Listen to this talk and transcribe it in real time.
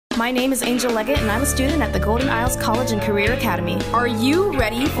My name is Angel Leggett, and I'm a student at the Golden Isles College and Career Academy. Are you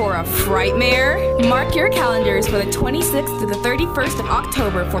ready for a Frightmare? Mark your calendars for the 26th to the 31st of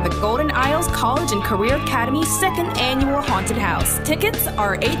October for the Golden Isles College and Career Academy 2nd Annual Haunted House. Tickets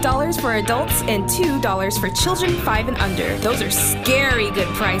are $8 for adults and $2 for children 5 and under. Those are scary good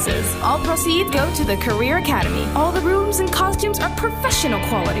prices. All proceeds go to the Career Academy. All the rooms and costumes are professional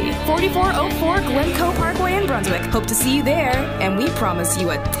quality. 4404 Glencoe Parkway in Brunswick. Hope to see you there, and we promise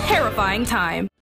you a terrifying time.